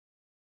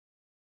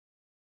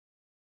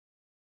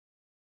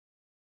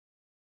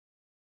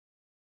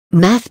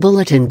Math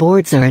bulletin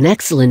boards are an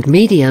excellent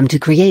medium to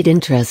create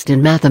interest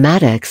in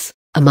mathematics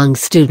among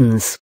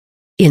students.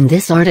 In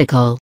this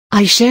article,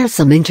 I share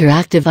some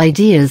interactive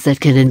ideas that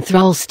can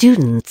enthrall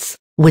students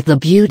with the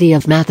beauty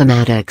of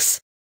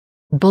mathematics.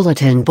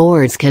 Bulletin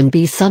boards can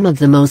be some of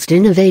the most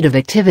innovative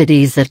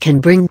activities that can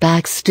bring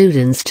back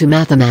students to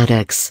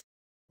mathematics.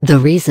 The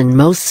reason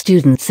most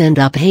students end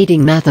up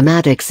hating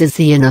mathematics is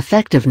the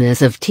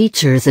ineffectiveness of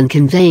teachers in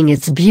conveying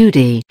its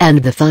beauty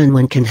and the fun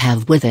one can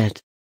have with it.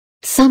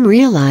 Some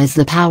realize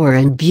the power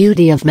and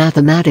beauty of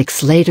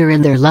mathematics later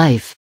in their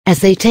life, as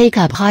they take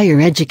up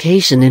higher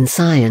education in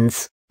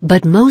science,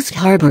 but most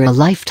harbor a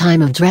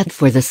lifetime of dread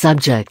for the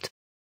subject.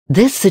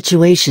 This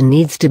situation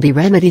needs to be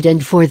remedied,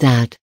 and for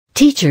that,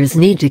 teachers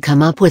need to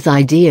come up with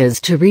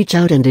ideas to reach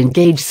out and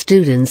engage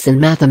students in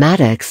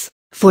mathematics,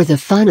 for the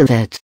fun of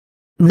it.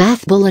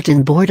 Math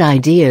bulletin board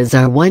ideas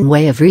are one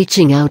way of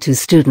reaching out to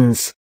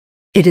students.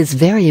 It is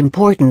very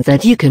important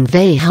that you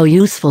convey how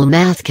useful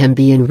math can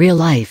be in real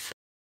life.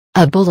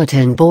 A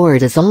bulletin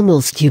board is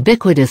almost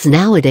ubiquitous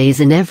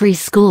nowadays in every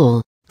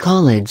school,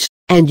 college,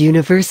 and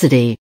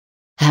university.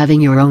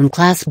 Having your own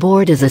class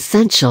board is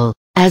essential,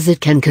 as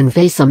it can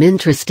convey some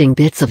interesting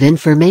bits of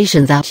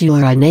information that you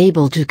are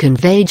unable to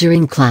convey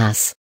during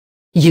class.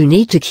 You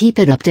need to keep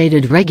it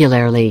updated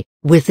regularly,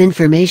 with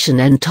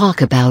information, and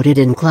talk about it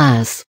in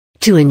class,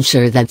 to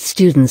ensure that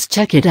students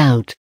check it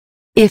out.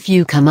 If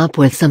you come up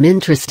with some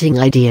interesting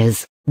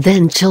ideas,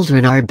 then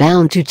children are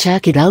bound to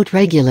check it out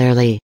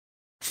regularly.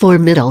 For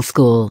middle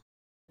school.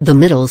 The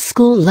middle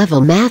school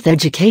level math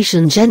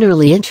education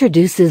generally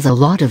introduces a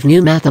lot of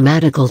new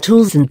mathematical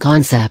tools and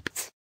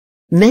concepts.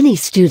 Many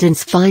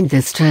students find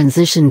this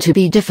transition to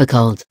be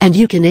difficult, and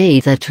you can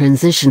aid that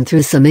transition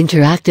through some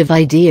interactive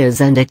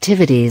ideas and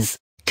activities,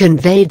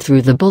 conveyed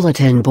through the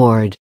bulletin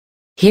board.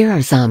 Here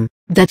are some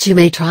that you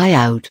may try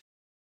out.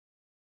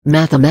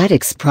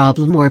 Mathematics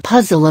problem or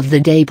puzzle of the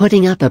day.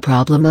 Putting up a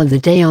problem of the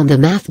day on the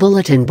math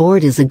bulletin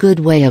board is a good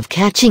way of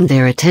catching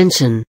their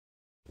attention.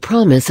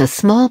 Promise a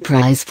small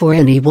prize for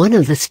any one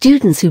of the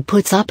students who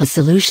puts up a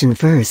solution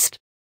first.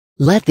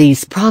 Let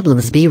these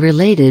problems be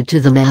related to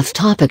the math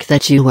topic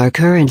that you are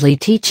currently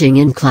teaching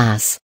in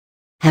class.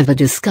 Have a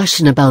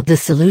discussion about the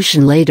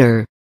solution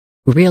later.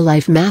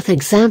 Real-life math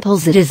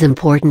examples. It is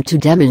important to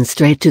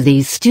demonstrate to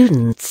these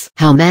students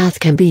how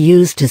math can be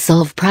used to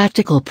solve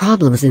practical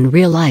problems in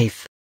real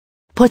life.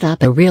 Put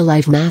up a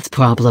real-life math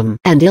problem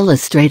and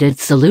illustrate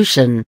its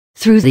solution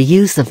through the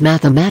use of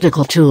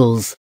mathematical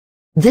tools.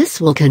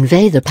 This will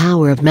convey the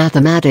power of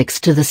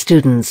mathematics to the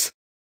students.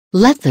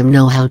 Let them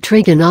know how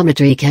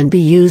trigonometry can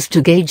be used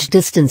to gauge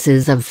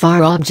distances of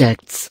far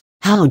objects,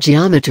 how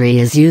geometry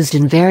is used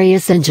in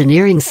various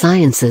engineering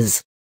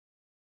sciences.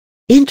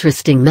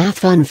 Interesting math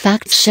fun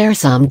facts. Share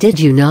some. Did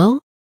you know?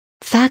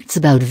 Facts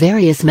about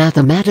various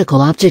mathematical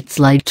objects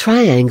like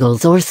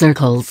triangles or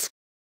circles.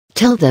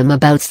 Tell them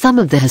about some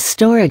of the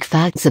historic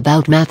facts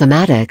about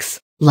mathematics,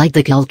 like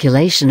the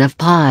calculation of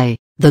pi,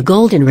 the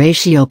golden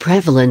ratio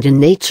prevalent in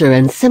nature,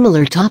 and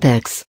similar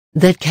topics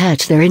that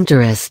catch their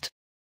interest.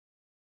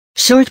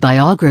 Short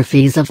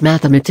biographies of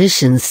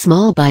mathematicians.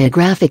 Small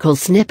biographical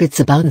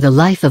snippets about the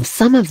life of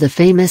some of the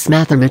famous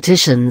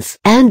mathematicians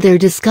and their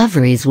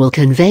discoveries will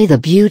convey the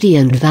beauty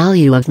and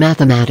value of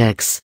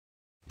mathematics.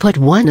 Put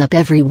one up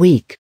every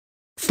week.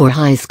 For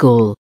high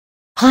school.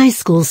 High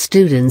school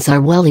students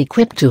are well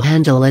equipped to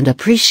handle and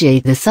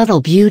appreciate the subtle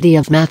beauty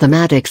of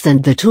mathematics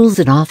and the tools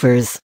it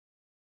offers.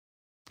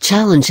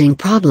 Challenging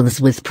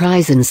problems with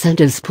prize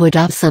incentives. Put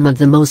up some of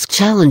the most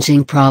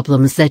challenging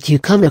problems that you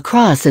come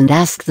across and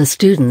ask the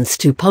students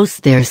to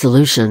post their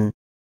solution.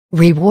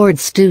 Reward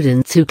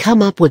students who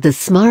come up with the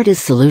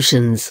smartest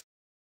solutions.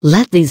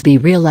 Let these be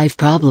real-life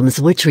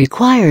problems which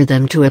require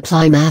them to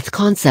apply math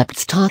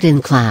concepts taught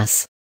in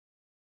class.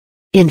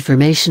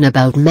 Information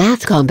about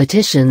math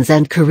competitions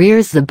and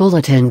careers. The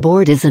bulletin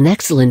board is an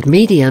excellent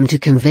medium to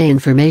convey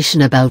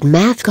information about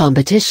math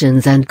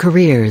competitions and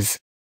careers.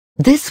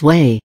 This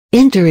way,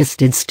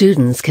 interested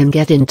students can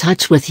get in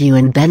touch with you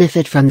and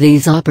benefit from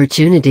these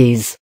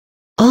opportunities.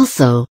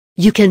 Also,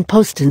 you can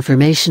post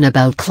information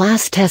about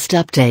class test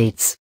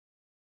updates.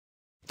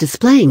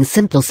 Displaying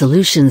simple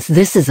solutions.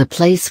 This is a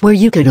place where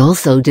you can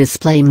also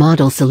display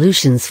model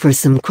solutions for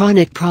some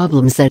chronic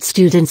problems that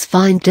students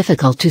find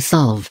difficult to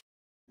solve.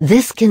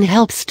 This can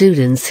help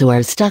students who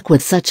are stuck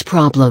with such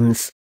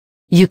problems.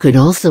 You could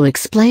also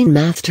explain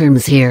math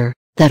terms here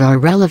that are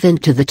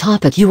relevant to the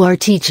topic you are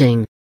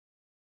teaching.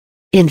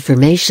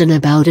 Information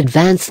about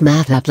advanced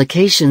math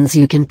applications.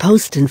 You can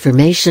post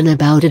information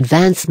about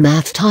advanced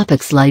math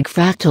topics like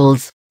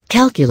fractals,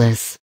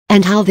 calculus,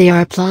 and how they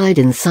are applied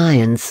in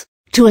science,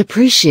 to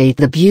appreciate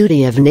the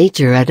beauty of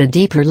nature at a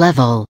deeper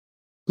level.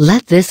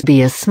 Let this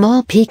be a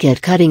small peek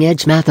at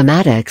cutting-edge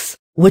mathematics,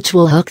 which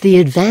will hook the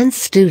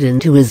advanced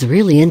student who is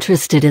really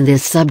interested in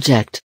this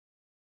subject.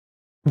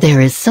 There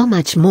is so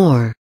much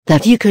more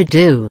that you could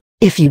do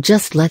if you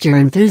just let your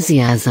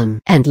enthusiasm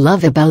and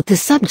love about the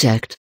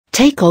subject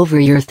take over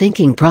your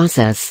thinking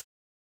process.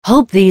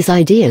 Hope these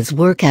ideas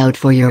work out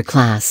for your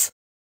class.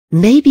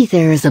 Maybe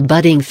there is a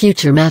budding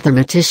future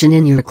mathematician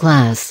in your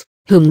class,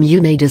 whom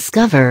you may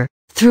discover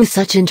through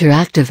such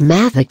interactive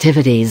math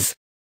activities.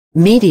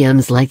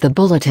 Mediums like the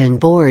bulletin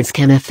boards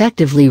can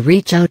effectively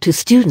reach out to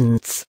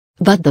students,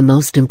 but the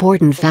most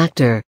important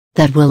factor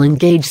that will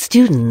engage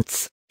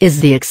students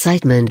is the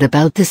excitement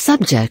about the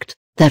subject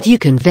that you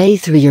convey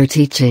through your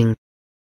teaching.